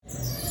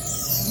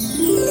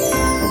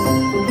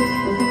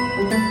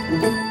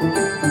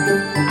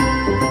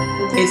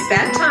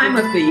That time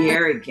of the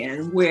year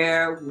again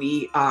where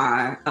we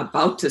are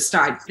about to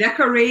start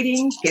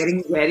decorating,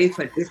 getting ready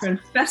for different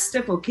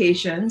festive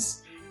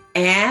occasions,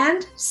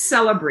 and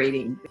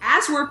celebrating.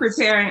 As we're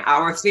preparing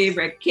our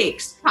favorite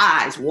cakes,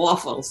 pies,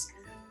 waffles,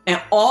 and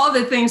all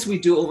the things we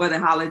do over the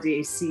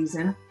holiday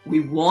season, we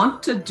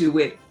want to do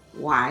it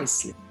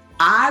wisely.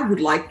 I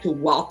would like to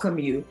welcome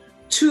you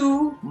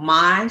to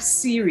my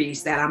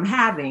series that I'm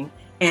having,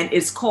 and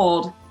it's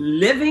called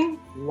Living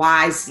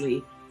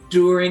Wisely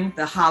during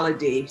the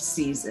holiday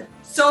season.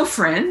 So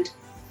friend,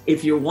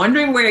 if you're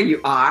wondering where you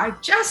are,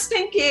 just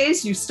in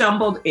case you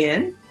stumbled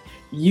in,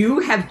 you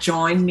have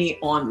joined me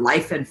on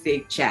Life and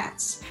Faith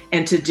Chats.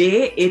 And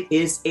today it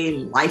is a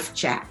life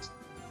chat.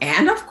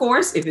 And of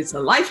course, if it's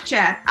a life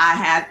chat, I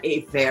have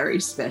a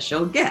very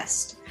special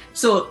guest.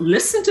 So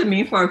listen to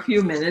me for a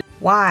few minutes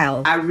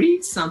while I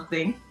read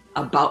something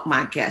about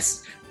my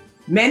guest.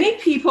 Many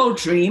people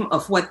dream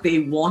of what they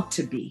want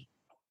to be.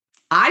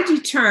 I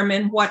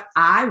determine what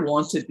I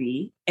want to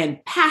be and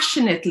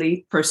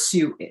passionately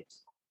pursue it.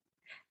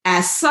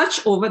 As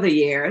such, over the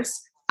years,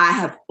 I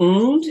have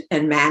owned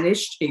and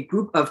managed a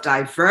group of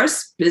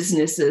diverse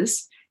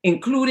businesses,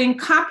 including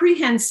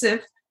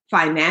comprehensive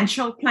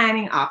financial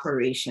planning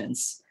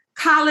operations,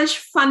 college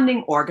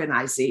funding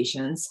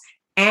organizations,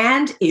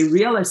 and a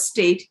real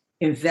estate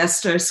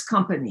investors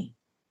company.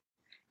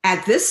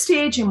 At this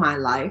stage in my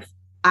life,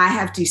 I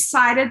have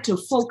decided to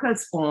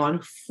focus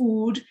on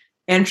food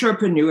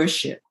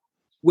entrepreneurship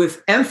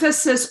with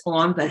emphasis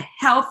on the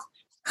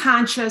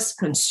health-conscious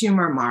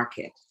consumer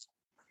market.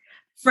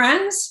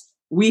 Friends,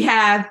 we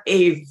have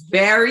a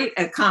very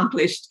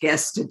accomplished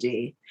guest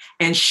today,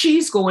 and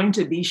she's going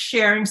to be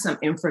sharing some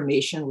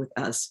information with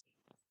us.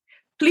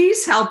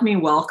 Please help me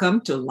welcome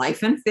to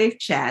Life and Faith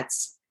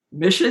Chats,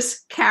 Mrs.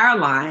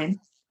 Caroline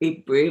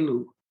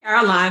Igbrelu.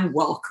 Caroline,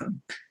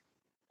 welcome.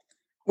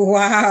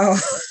 Wow.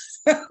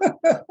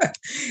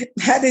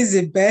 That is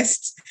the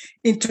best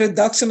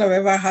introduction I've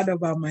ever had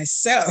about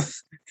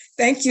myself.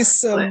 Thank you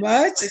so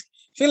much. I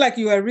feel like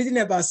you are reading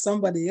about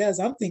somebody else.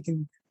 I'm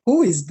thinking,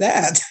 who is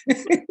that?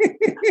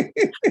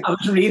 I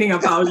was reading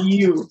about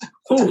you.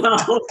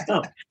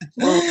 Welcome.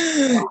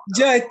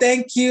 Joy,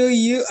 thank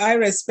you. I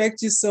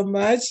respect you so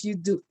much. You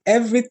do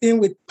everything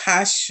with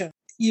passion.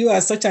 You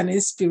are such an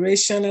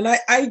inspiration. And the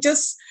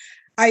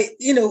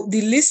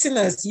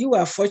listeners, you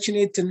are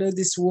fortunate to know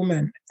this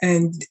woman,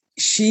 and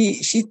she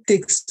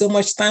takes so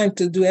much time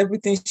to do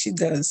everything she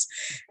does.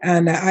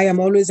 And I am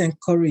always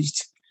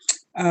encouraged.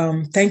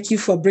 Thank you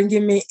for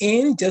bringing me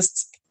in.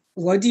 Just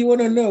what do you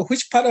want to know?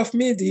 Which part of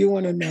me do you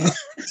want to know?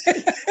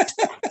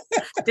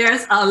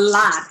 There's a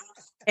lot.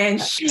 And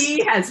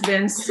she has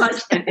been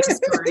such an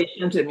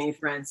inspiration to me,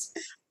 friends.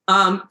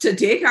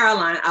 Today,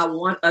 Caroline, I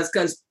want us,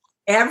 because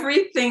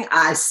everything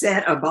I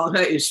said about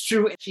her is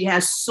true. She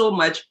has so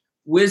much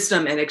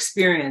wisdom and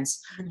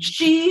experience.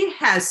 She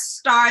has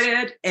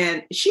started,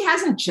 and she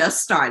hasn't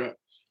just started.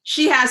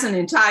 She has an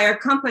entire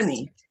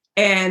company.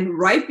 And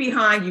right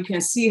behind, you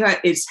can see her,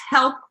 is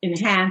Health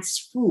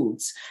Enhanced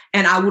Foods.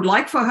 And I would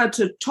like for her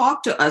to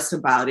talk to us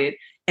about it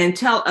and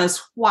tell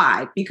us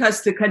why.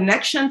 Because the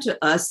connection to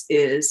us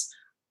is,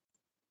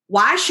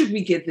 why should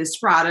we get this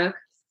product?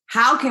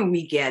 How can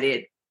we get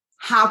it?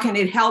 How can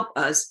it help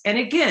us? And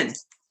again,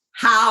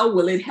 how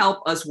will it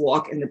help us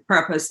walk in the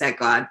purpose that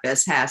God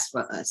best has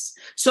for us?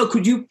 So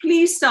could you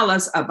please tell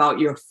us about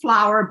your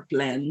flour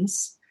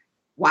blends?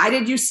 Why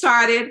did you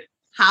start it?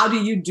 How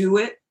do you do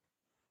it?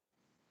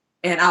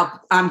 And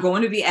I'm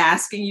going to be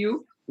asking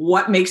you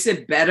what makes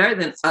it better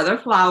than other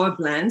flour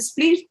blends.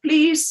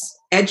 Please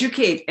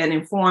educate and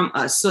inform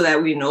us so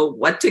that we know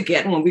what to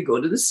get when we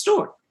go to the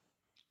store.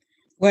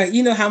 Well,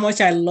 you know how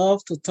much I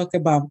love to talk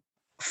about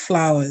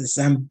flours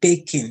and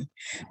baking.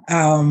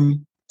 I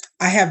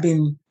have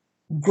been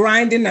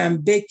grinding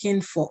and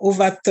baking for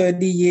over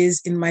 30 years.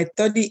 In my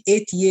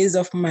 38 years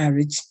of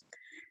marriage,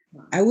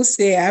 I would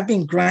say I've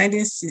been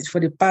grinding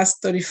for the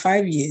past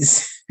 35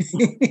 years.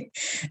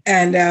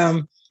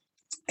 And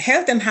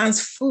Health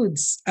Enhanced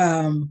Foods,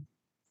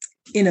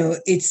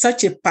 it's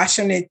such a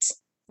passionate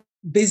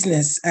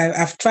business.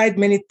 I've tried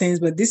many things,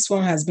 but this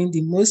one has been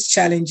the most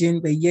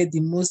challenging, but yet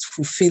the most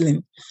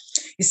fulfilling.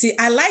 You see,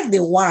 I like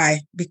the why,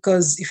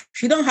 because if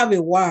you don't have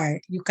a why,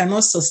 you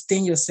cannot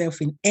sustain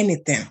yourself in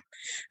anything.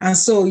 And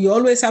so you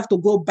always have to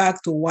go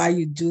back to why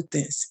you do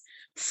things.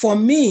 For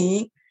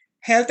me,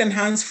 Health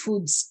Enhanced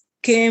Foods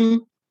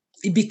became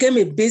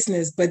a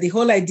business, but the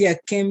whole idea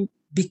came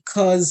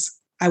because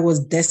I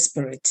was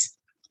desperate.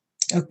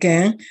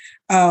 Okay.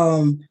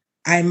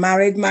 I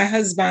married my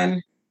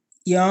husband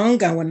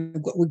young, and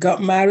when we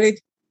got married,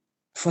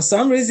 for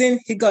some reason,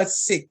 he got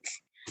sick.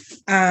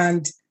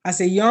 And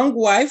as a young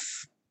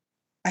wife,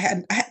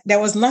 there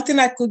was nothing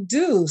I could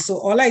do. So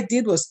all I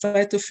did was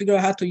try to figure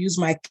out how to use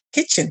my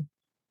kitchen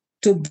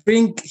to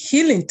bring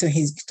healing to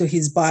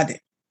his body.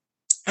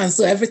 And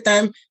so every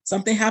time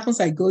something happens,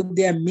 I go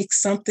there,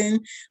 mix something,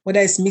 whether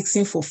it's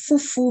mixing for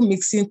fufu,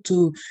 mixing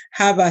to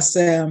have as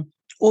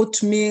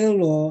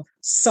oatmeal or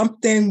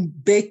something,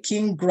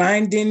 baking,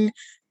 grinding,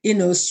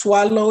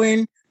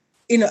 swallowing.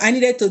 I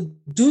needed to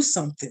do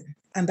something.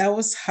 And that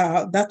was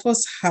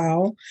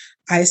how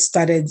I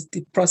started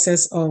the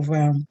process of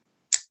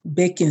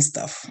baking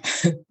stuff,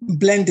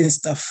 blending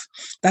stuff.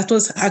 That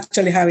was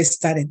actually how it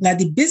started. Now,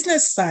 the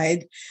business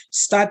side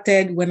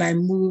started when I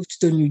moved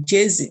to New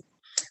Jersey.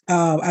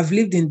 I've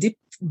lived in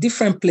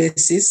different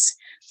places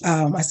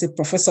as a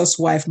professor's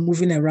wife,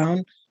 moving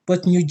around,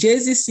 but New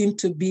Jersey seemed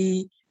to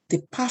be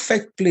the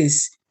perfect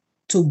place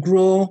to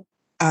grow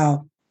a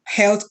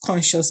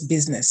health-conscious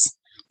business,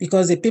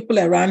 because the people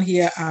around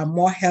here are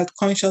more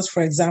health-conscious,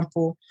 for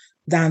example,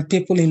 than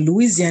people in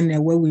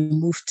Louisiana where we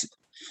moved to.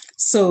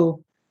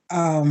 So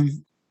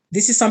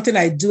this is something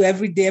I do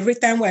every day. Every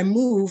time I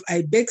move,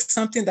 I bake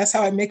something. That's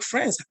how I make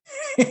friends.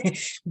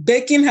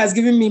 Baking has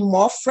given me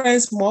more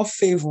friends, more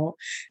favor,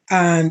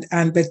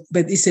 but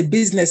it's a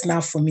business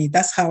now for me.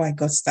 That's how I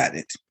got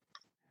started.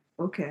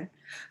 Okay.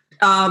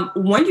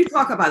 When you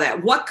talk about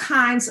that, what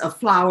kinds of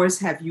flowers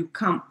have you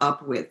come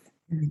up with?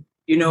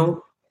 Mm-hmm.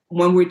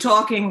 When we're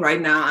talking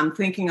right now, I'm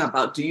thinking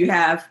about, do you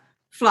have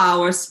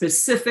flowers,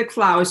 specific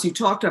flowers? You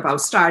talked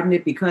about starting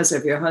it because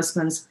of your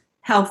husband's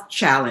health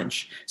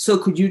challenge. So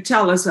could you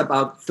tell us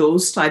about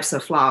those types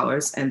of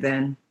flowers? And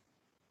then,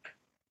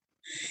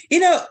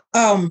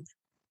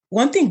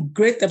 one thing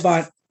great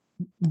about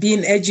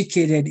being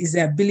educated is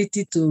the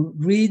ability to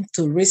read,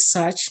 to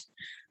research,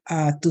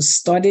 to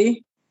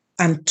study,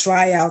 and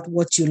try out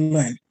what you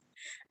learn.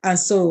 And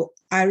so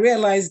I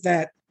realized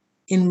that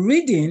in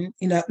reading,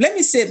 let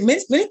me say,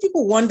 many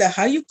people wonder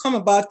how you come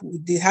about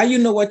with this, how you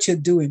know what you're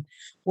doing.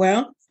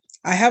 Well,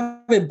 I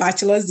have a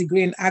bachelor's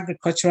degree in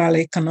agricultural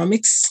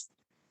economics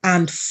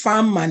and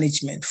farm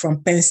management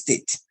from Penn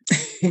State.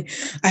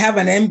 I have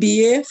an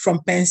MBA from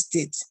Penn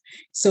State.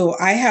 So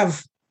I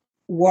have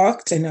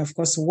worked,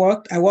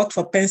 I worked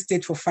for Penn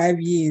State for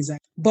 5 years.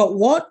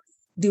 But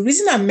the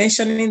reason I'm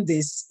mentioning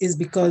this is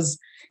because,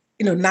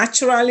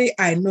 naturally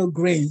I know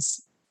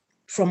grains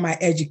from my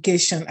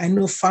education. I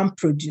know farm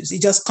produce.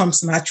 It just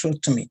comes natural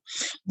to me.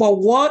 But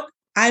what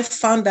I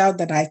found out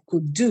that I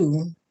could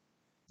do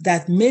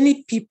that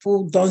many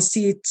people don't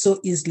see it so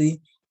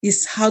easily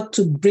is how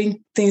to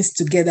bring things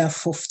together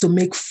to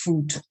make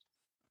food.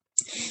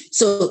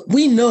 So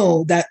we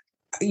know that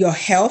your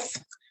health,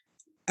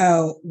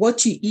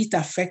 what you eat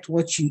affects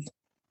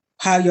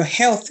how your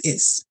health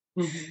is.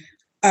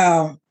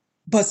 Mm-hmm.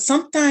 But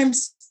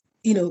sometimes,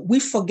 we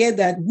forget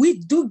that we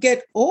do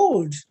get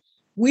old.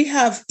 We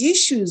have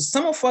issues.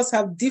 Some of us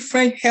have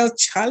different health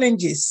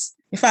challenges.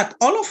 In fact,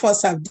 all of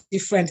us have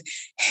different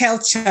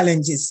health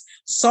challenges.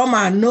 Some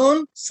are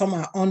known, some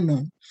are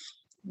unknown.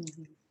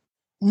 Mm-hmm.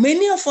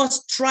 Many of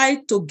us try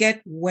to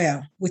get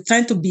well. We're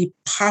trying to be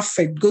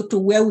perfect, go to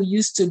where we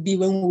used to be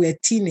when we were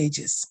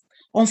teenagers.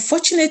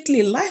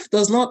 Unfortunately, life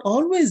does not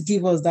always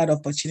give us that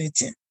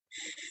opportunity.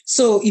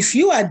 So if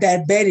you are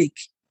diabetic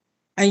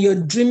and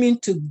you're dreaming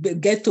to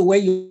get to where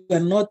you are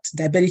not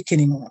diabetic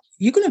anymore,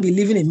 you're going to be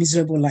living a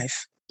miserable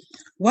life.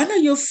 Why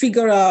don't you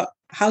figure out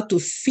how to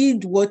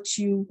feed what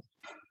you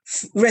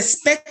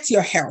respect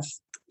your health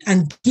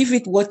and give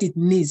it what it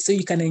needs so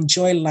you can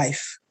enjoy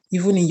life,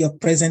 even in your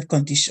present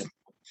condition?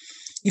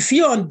 If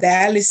you're on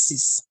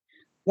dialysis,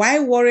 why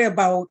worry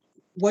about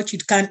what you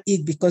can't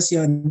eat because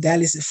you're on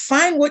dialysis?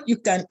 Find what you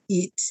can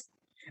eat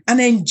and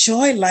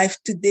enjoy life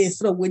today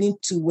instead of waiting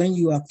to when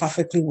you are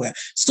perfectly well.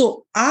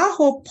 So our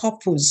whole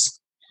purpose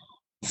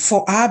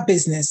for our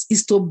business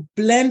is to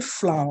blend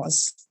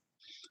flowers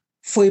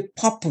for a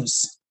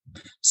purpose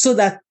so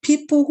that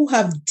people who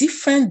have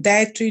different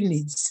dietary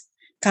needs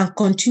can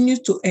continue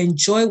to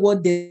enjoy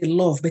what they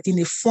love, but in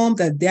a form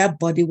that their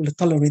body will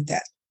tolerate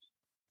that.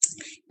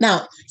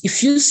 Now,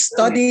 if you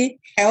study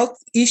health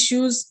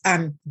issues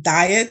and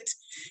diet,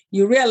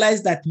 you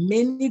realize that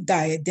many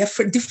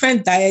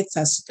different diets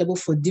are suitable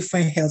for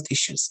different health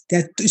issues.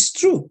 That is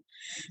true.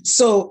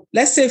 So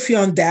let's say if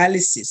you're on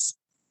dialysis,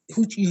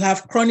 you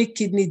have chronic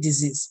kidney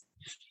disease,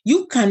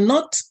 you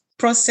cannot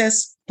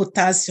process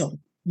potassium,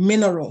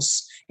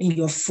 minerals in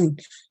your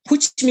food,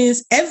 which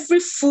means every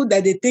food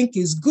that they think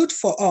is good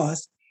for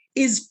us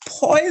is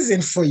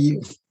poison for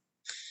you.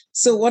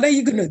 So what are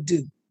you going to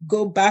do?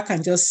 Go back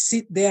and just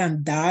sit there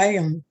and die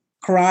and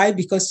cry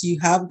because you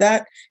have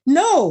that?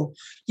 No,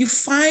 you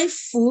find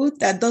food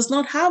that does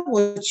not have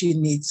what you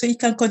need so you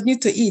can continue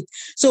to eat.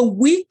 So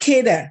we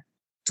cater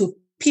to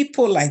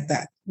people like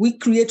that. We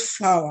create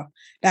flour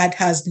that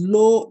has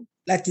no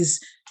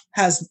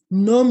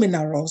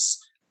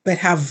minerals but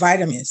have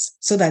vitamins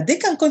so that they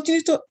can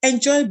continue to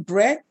enjoy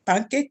bread,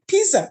 pancake,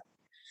 pizza.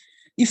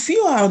 If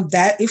you are a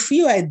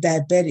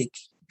diabetic,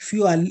 if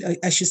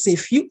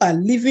you are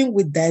living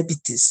with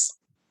diabetes,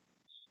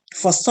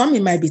 for some,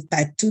 it might be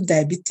type 2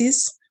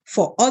 diabetes.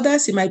 For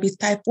others, it might be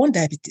type 1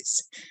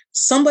 diabetes.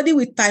 Somebody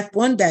with type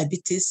 1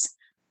 diabetes,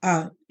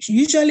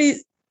 usually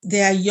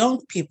they are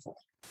young people.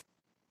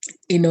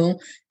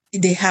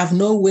 They have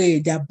no way,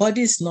 their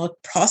body is not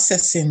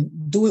processing,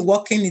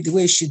 working the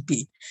way it should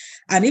be.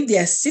 And if they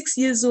are 6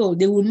 years old,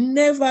 they will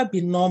never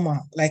be normal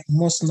like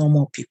most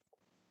normal people.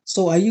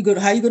 So how are you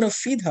going to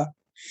feed her?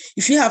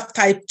 If you have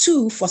type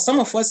 2, for some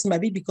of us, it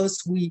might be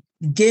because we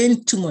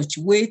gain too much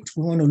weight,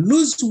 we want to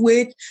lose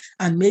weight,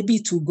 and maybe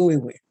it will go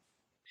away.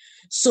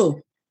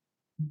 So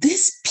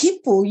these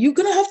people, you're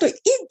going to have to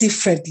eat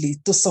differently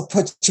to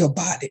support your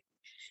body.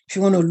 If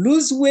you want to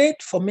lose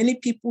weight, for many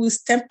people,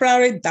 it's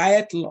temporary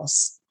diet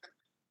loss.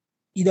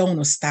 You don't want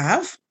to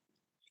starve.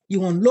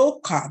 You want low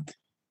carb.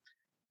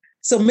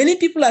 So many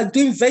people are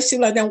doing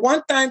vegetable, and then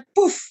one time,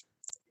 poof,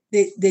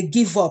 they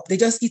give up. They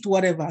just eat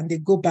whatever and they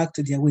go back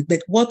to their weight.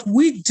 But what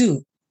we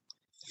do,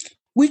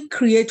 we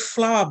create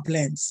flour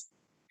blends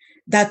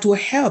that will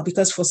help,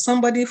 because for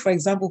somebody, for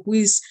example, who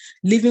is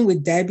living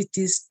with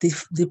diabetes,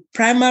 the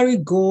primary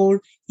goal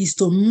is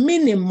to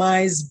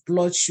minimize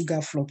blood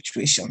sugar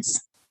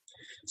fluctuations.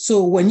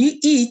 So when you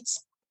eat,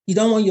 you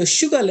don't want your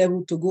sugar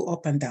level to go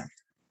up and down.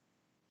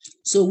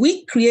 So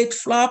we create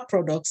flour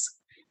products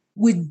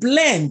with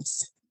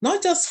blends,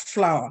 not just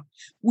flour.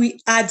 We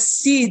add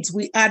seeds,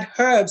 we add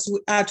herbs, we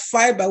add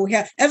fiber. We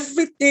have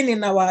everything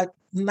in our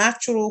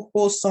natural,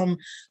 wholesome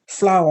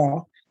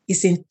flour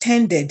is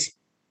intended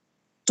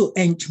to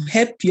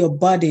help your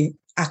body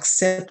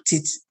accept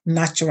it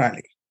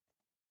naturally.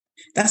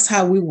 That's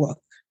how we work.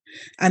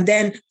 And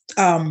then,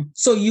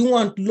 so you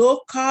want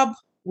low carb,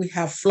 we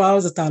have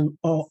flours that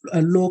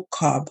are low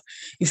carb.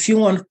 If you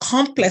want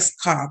complex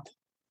carb,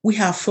 we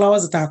have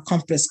flours that are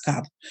complex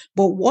carb.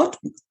 But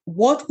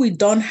what we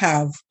don't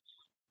have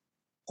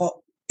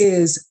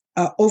is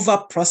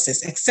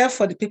over-processed, except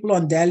for the people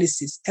on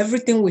dialysis.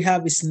 Everything we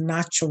have is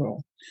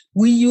natural.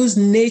 We use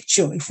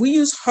nature. If we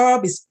use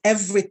herb, it's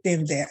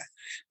everything there.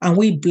 And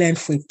we blend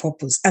for a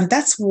purpose. And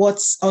that's what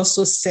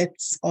also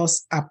sets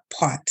us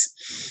apart.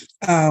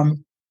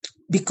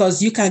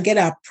 Because you can get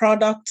our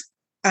product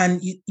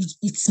and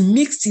it's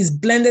mixed, it's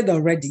blended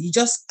already. You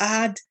just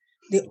add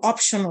the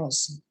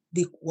optionals,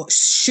 the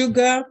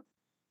sugar,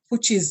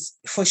 which is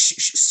for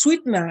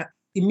sweetener,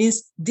 it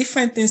means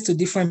different things to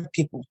different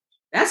people.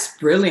 That's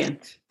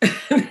brilliant.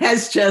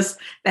 That's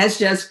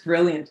just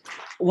brilliant.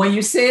 When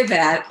you say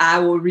that, I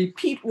will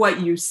repeat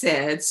what you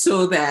said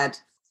so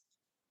that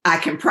I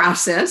can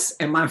process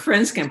and my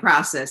friends can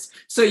process.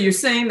 So you're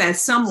saying that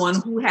someone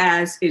who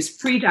is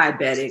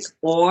pre-diabetic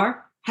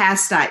or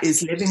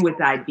is living with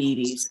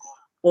diabetes,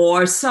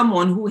 or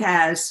someone who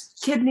has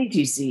kidney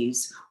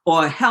disease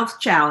or a health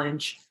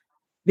challenge,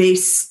 they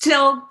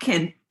still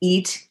can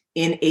eat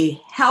in a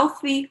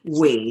healthy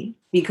way,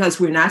 because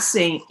we're not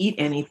saying eat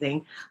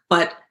anything,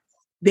 but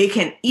they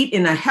can eat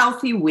in a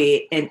healthy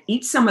way and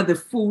eat some of the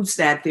foods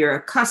that they're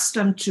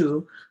accustomed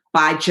to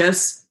by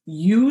just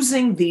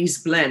using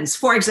these blends.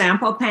 For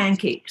example,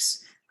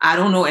 pancakes. I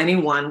don't know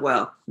anyone,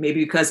 well,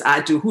 maybe because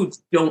I do, who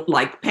don't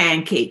like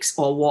pancakes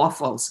or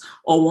waffles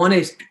or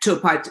wanted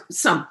to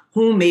some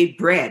homemade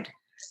bread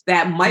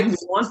that might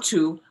want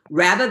to,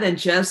 rather than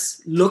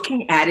just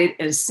looking at it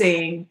and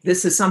saying,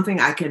 this is something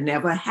I can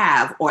never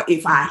have, or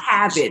if I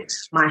have it,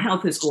 my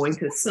health is going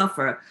to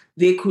suffer.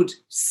 They could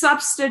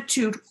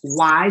substitute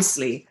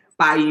wisely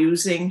by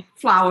using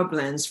flour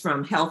blends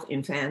from health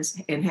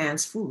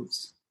enhanced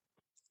foods.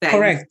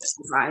 Correct.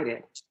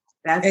 Provided.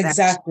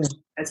 Exactly.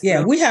 That's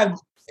we have,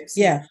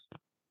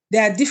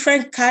 there are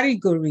different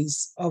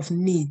categories of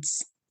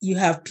needs. You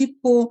have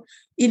people,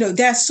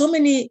 there are so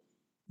many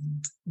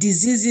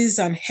diseases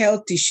and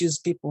health issues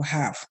people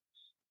have.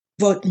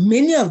 But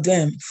many of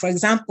them, for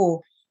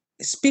example,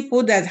 it's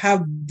people that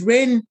have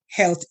brain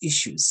health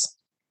issues.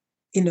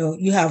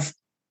 You have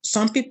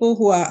some people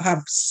who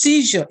have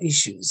seizure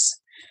issues,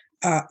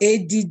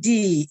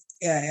 ADD,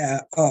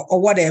 or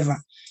whatever.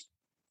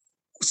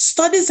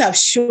 Studies have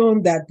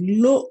shown that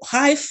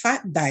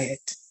high-fat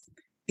diet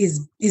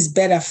is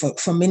better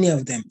for many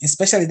of them.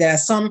 Especially, there are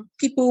some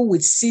people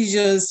with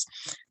seizures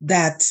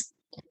that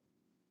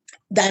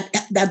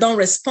don't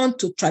respond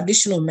to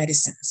traditional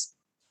medicines,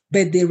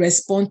 but they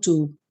respond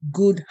to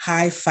good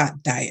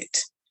high-fat diet.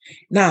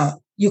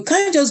 Now, you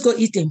can't just go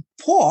eating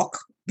pork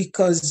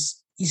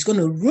because it's going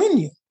to ruin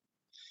you.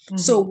 Mm-hmm.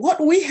 So what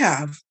we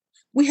have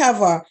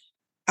a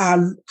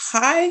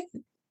high,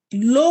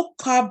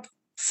 low-carb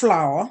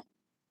flour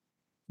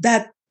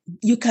that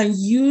you can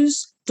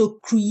use to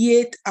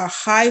create a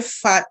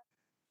high-fat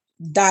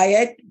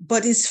diet,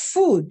 but it's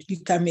food. You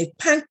can make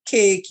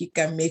pancake, you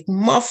can make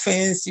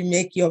muffins, you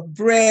make your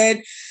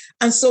bread.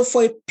 And so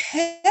for a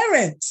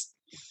parent,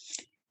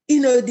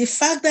 the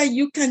fact that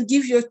you can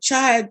give your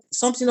child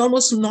something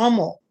almost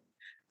normal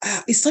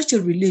is such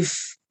a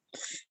relief.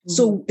 Mm-hmm.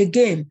 So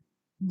again,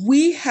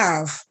 we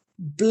have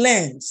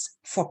blends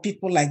for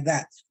people like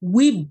that.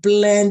 We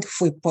blend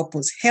for a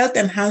purpose. Health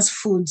Enhanced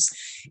Foods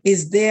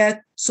is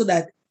there so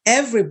that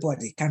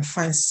everybody can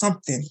find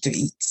something to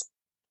eat.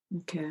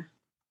 Okay.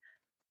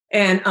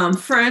 And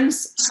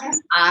friends,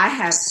 I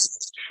have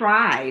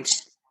tried.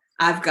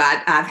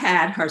 I've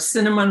had her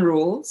cinnamon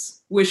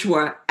rolls, which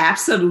were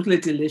absolutely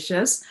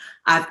delicious.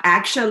 I've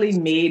actually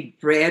made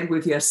bread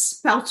with your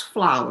spelt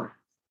flour.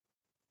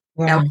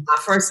 Wow. That was my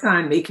first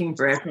time making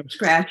bread from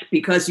scratch,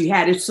 because you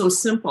had it so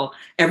simple.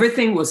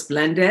 Everything was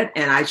blended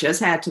and I just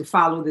had to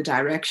follow the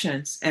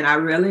directions, and I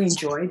really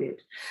enjoyed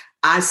it.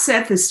 I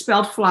said the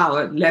spelt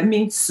flour. Let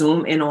me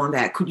zoom in on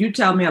that. Could you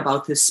tell me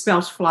about the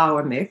spelt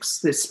flour mix,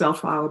 the spelt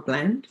flour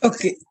blend?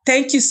 Okay,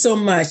 thank you so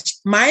much.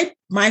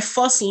 My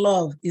first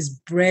love is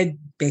bread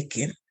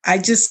baking. I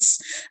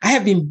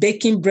have been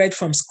baking bread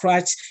from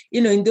scratch.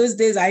 In those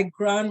days, I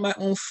ground my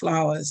own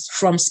flours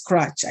from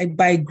scratch. I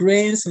buy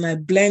grains and I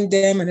blend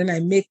them and then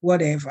I make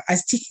whatever. I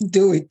still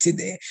do it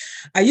today.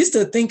 I used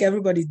to think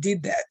everybody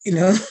did that.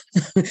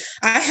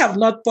 I have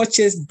not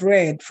purchased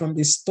bread from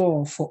the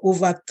store for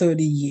over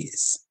 30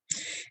 years.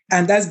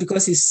 And that's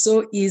because it's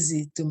so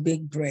easy to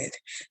make bread.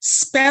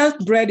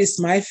 Spelt bread is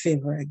my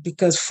favorite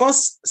because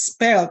first,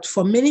 spelt,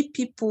 for many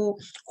people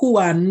who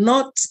are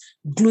not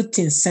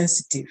gluten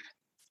sensitive,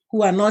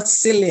 who are not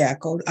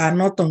celiac or are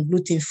not on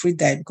gluten-free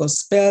diet, because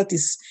spelt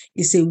is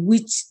a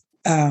wheat,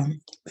 a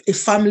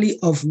family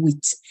of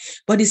wheat,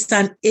 but it's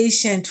an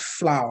ancient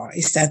flour.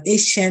 It's an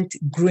ancient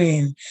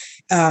grain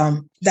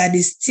that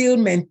is still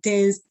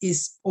maintains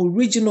its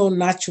original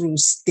natural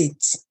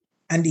state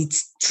and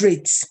its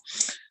traits.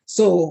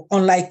 So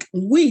unlike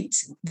wheat,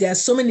 there are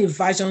so many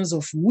versions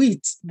of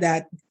wheat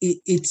that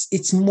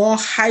it's more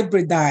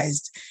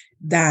hybridized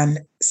than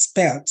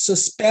spelt. So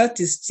spelt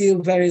is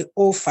still very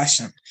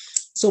old-fashioned.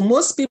 So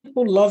most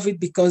people love it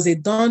because they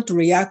don't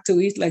react to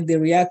it like they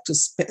react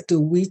to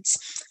wheat.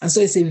 And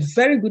so it's a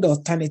very good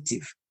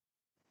alternative.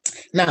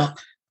 Now,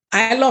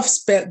 I love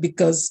spelt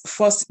because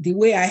first, the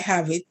way I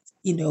have it,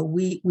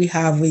 we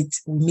have it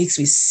mixed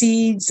with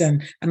seeds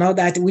and all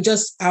that. We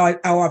just,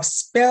 our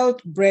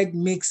spelt bread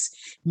makes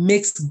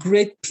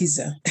great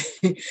pizza.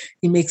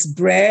 It makes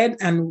bread.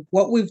 And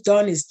what we've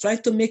done is try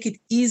to make it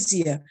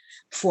easier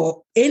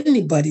for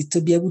anybody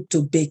to be able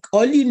to bake.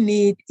 All you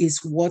need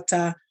is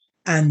water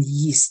and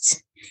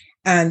yeast.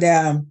 And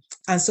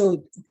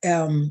so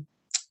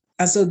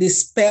the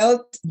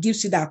spelt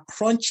gives you that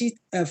crunchy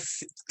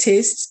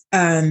taste,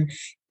 and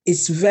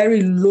it's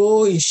very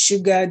low in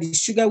sugar. The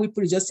sugar we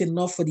put is just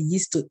enough for the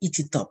yeast to eat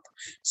it up.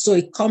 So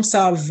it comes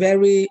out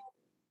very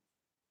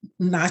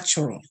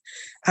natural.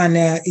 And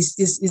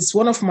it's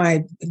one of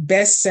my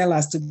best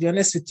sellers, to be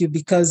honest with you,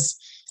 because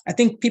I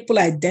think people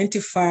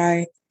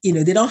identify,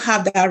 they don't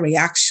have that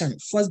reaction.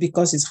 First,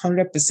 because it's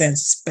 100%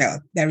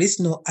 spelt. There is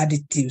no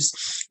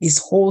additives. It's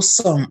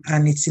wholesome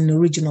and it's in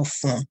original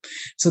form.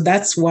 So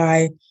that's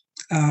why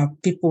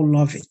people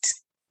love it.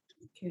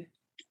 Okay.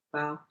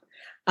 Wow.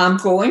 I'm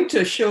going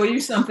to show you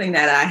something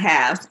that I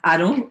have. I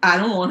don't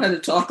want her to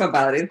talk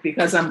about it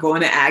because I'm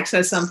going to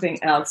access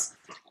something else.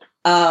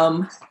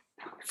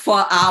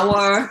 For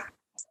our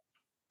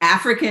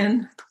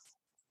African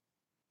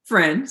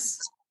friends,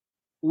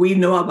 we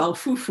know about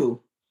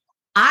fufu.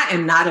 I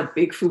am not a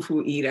big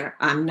fufu eater.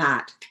 I'm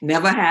not.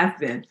 Never have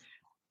been.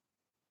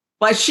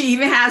 But she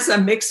even has a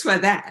mix for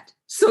that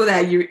so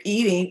that you're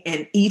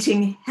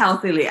eating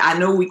healthily. I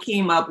know we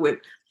came up with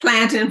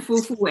plantain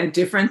fufu and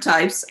different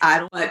types.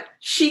 But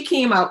she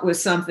came up with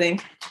something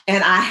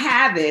and I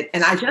have it.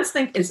 And I just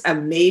think it's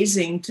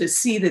amazing to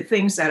see the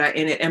things that are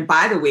in it. And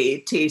by the way,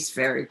 it tastes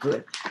very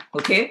good.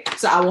 Okay.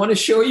 So I want to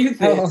show you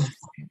this.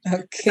 Oh,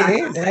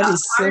 okay. That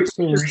is so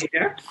cool.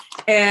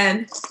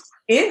 And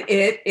in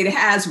it, it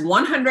has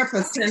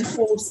 100%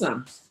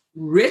 wholesome,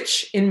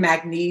 rich in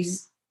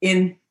manganese,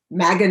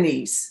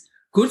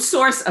 good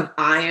source of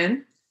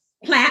iron,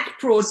 plant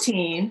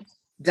protein,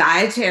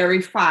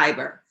 dietary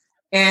fiber.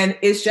 And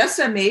it's just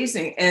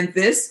amazing. And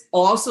this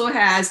also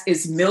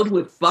is milled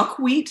with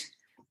buckwheat,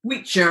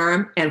 wheat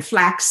germ, and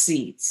flax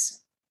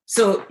seeds.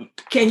 So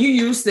can you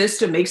use this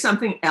to make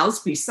something else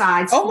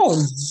besides?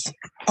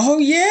 Oh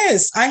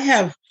yes, I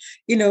have.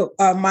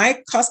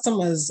 My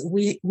customers,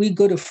 we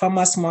go to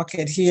farmers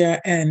market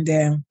here, and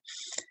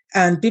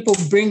people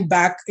bring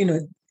back,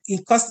 in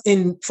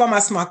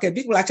farmers market,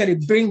 people actually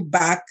bring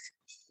back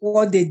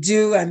what they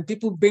do, and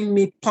people bring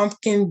me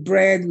pumpkin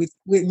bread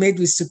made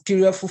with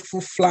superior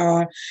fufu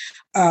flour,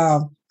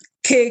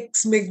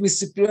 cakes made with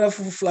superior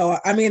fufu flour.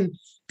 I mean,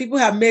 people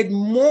have made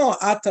more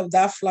out of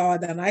that flour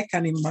than I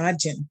can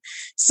imagine.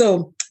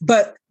 So,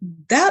 but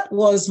that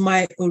was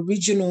my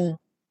original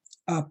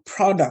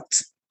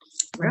product.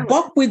 Really?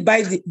 Buckwheat,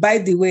 by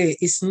the way,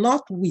 is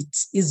not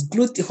wheat. It's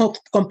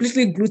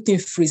completely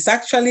gluten-free. It's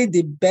actually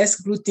the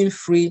best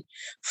gluten-free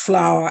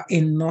flour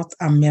in North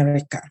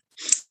America.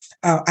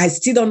 I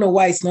still don't know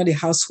why it's not a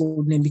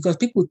household name, because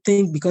people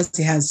think because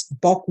it has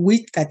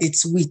buckwheat that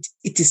it's wheat.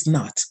 It is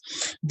not.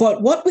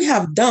 But what we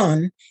have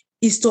done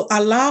is to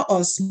allow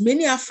us,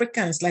 many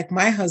Africans, like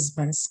my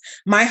husband,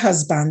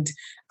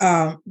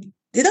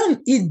 they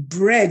don't eat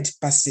bread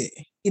per se.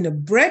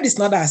 Bread is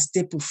not our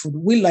staple food.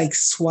 We like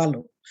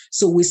swallow.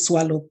 So we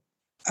swallow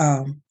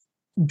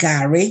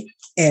gari,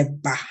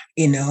 eba,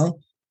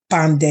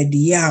 pounded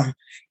yam,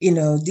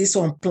 this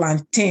one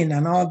plantain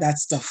and all that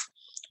stuff.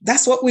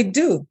 That's what we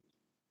do.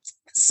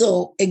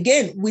 So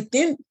again,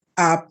 within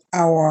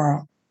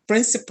our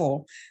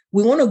principle,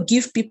 we want to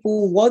give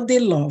people what they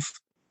love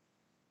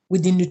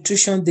with the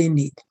nutrition they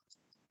need.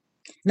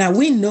 Now,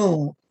 we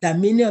know that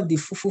many of the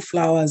fufu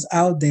flours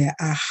out there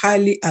are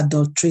highly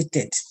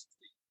adulterated.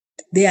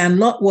 They are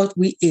not what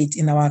we ate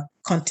in our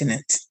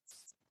continent.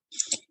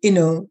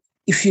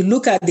 If you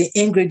look at the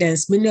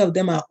ingredients, many of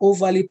them are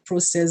overly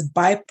processed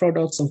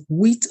byproducts of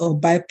wheat or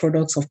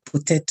byproducts of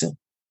potato.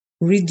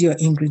 Read your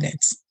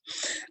ingredients.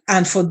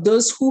 And for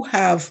those who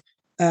have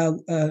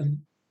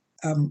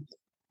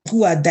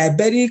who are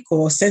diabetic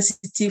or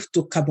sensitive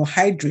to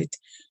carbohydrate,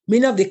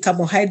 many of the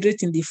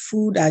carbohydrates in the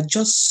food are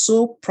just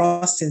so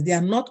processed. They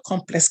are not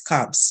complex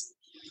carbs.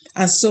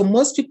 And so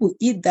most people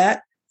eat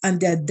that and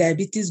their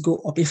diabetes go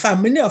up. In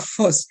fact, many of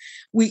us,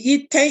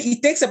 it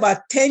takes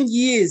about 10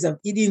 years of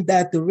eating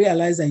that to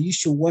realize that you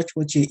should watch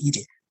what you're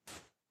eating.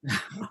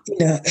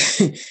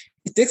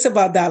 It takes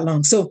about that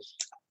long. So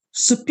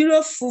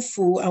Superior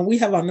Fufu, and we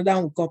have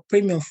another one called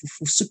Premium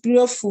Fufu.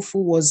 Superior Fufu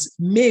was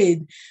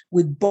made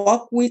with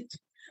buckwheat,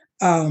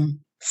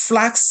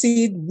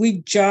 flaxseed,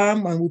 wheat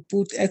germ, and we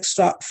put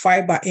extra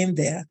fiber in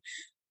there.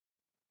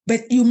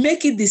 But you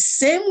make it the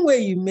same way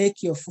you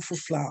make your fufu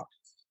flour.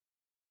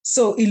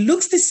 So it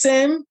looks the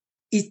same,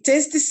 it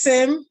tastes the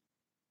same,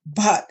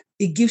 but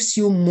it gives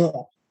you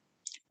more.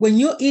 When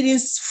you're eating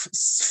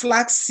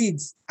flax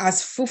seeds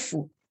as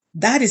fufu,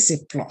 that is a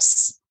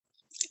plus.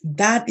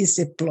 That is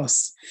a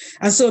plus.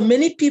 And so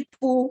many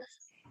people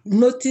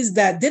notice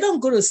that they don't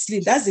go to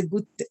sleep. That's a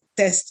good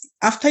test.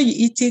 After you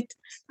eat it,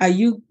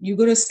 you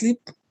go to sleep?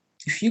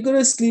 If you go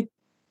to sleep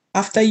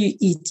after you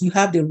eat, you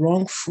have the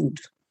wrong food.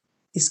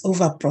 It's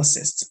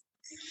over-processed.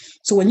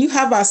 So when you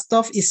have our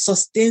stuff, it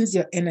sustains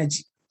your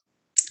energy.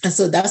 And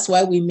so that's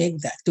why we make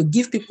that, to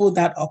give people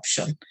that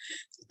option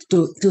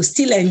to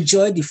still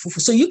enjoy the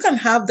fufu. So you can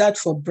have that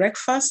for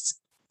breakfast,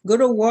 go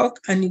to work,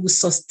 and it will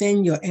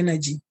sustain your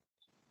energy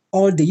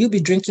all day. You'll be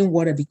drinking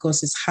water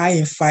because it's high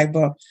in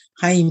fiber,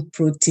 high in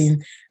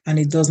protein, and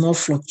it does not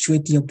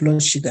fluctuate your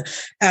blood sugar.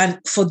 And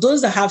for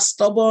those that have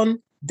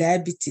stubborn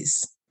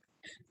diabetes,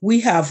 we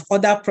have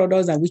other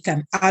products that we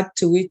can add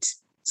to it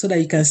so that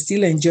you can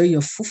still enjoy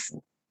your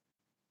fufu,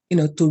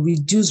 to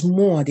reduce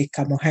more the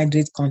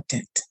carbohydrate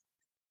content.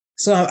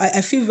 So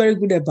I feel very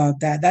good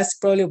about that. That's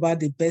probably about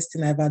the best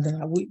thing I've ever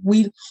done.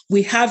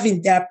 We have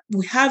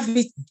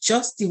it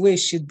just the way it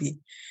should be.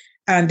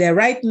 And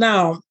right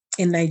now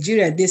in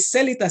Nigeria, they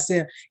sell it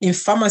in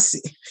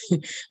pharmacy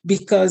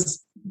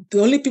because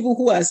the only people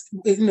who are,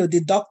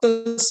 the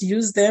doctors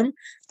use them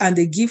and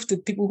they give to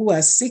people who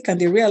are sick, and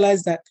they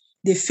realize that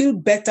they feel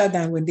better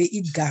than when they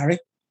eat gari.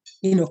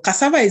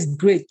 Cassava is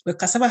great, but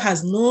cassava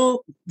has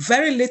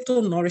very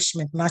little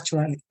nourishment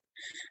naturally.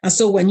 And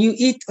so when you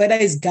eat, whether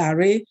it's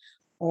gari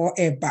or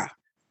eba,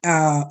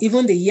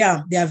 even the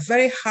yam, they are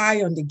very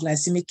high on the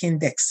glycemic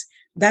index.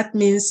 That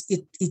means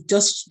it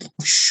just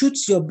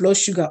shoots your blood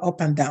sugar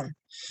up and down.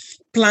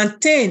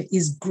 Plantain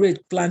is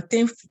great.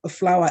 Plantain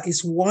flour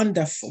is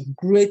wonderful,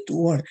 great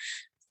one.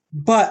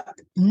 But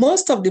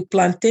most of the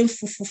plantain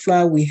fufu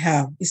flour we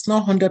have is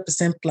not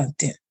 100%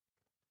 plantain.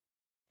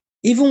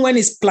 Even when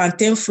it's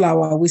plantain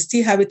flour, we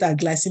still have it at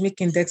glycemic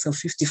index of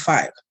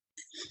 55,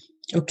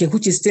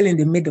 which is still in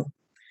the middle.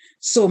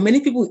 So many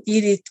people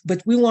eat it,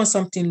 but we want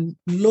something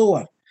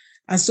lower.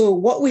 And so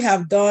what we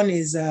have done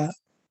is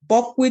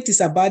buckwheat is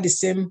about the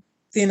same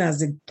thing as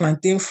the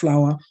plantain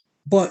flour,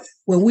 but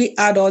when we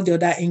add all the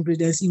other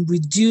ingredients, it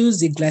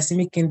reduces the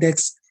glycemic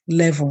index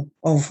level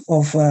of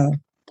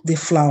the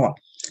flour.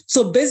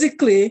 So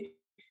basically,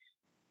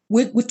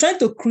 we're trying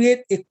to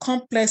create a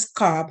complex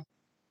carb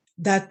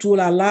that will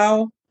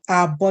allow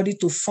our body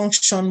to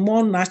function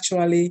more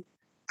naturally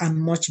and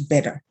much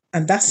better.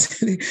 And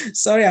that's,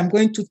 sorry, I'm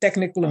going too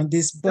technical on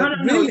this, but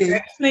really, you're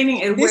explaining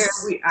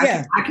it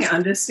I can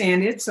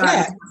understand it. So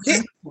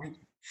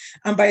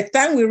and by the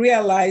time we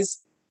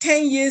realize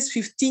 10 years,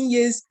 15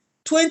 years,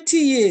 20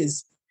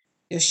 years,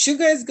 your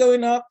sugar is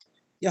going up,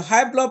 your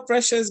high blood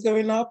pressure is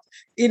going up,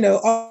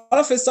 all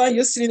of a sudden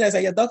you're sitting there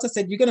and your doctor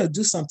said, you're going to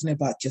do something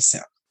about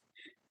yourself.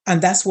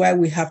 And that's why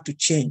we have to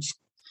change.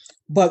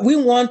 But we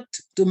want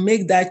to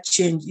make that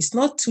change. It's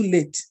not too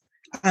late.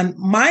 And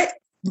my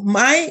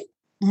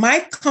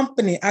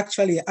company,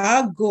 actually,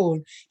 our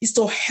goal is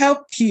to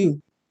help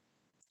you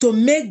to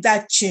make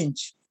that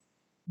change,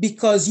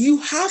 because you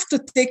have to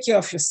take care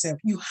of yourself.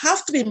 You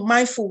have to be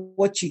mindful of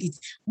what you eat.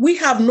 We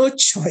have no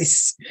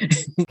choice.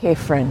 Okay,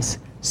 friends,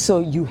 so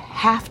you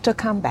have to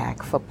come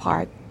back for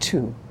part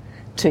 2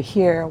 to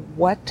hear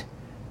what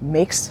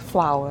makes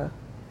flour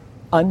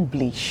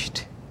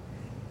unbleached.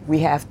 We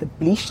have the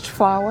bleached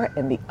flour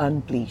and the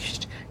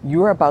unbleached.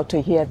 You're about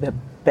to hear the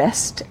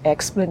best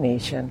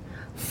explanation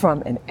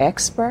from an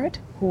expert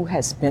who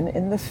has been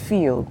in the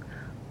field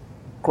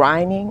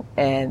grinding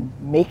and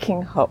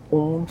making her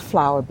own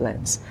flour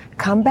blends.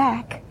 Come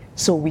back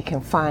so we can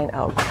find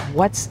out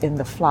what's in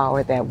the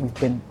flour that we've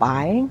been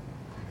buying,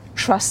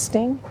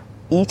 trusting,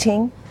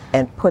 eating,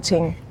 and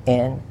putting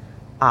in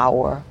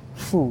our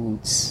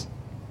foods.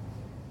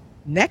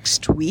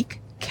 Next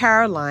week,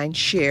 Caroline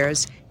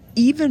shares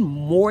even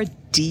more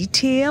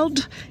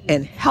detailed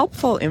and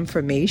helpful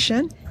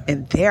information,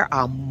 and there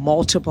are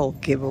multiple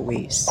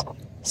giveaways.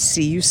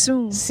 See you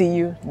soon. See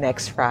you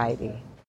next Friday.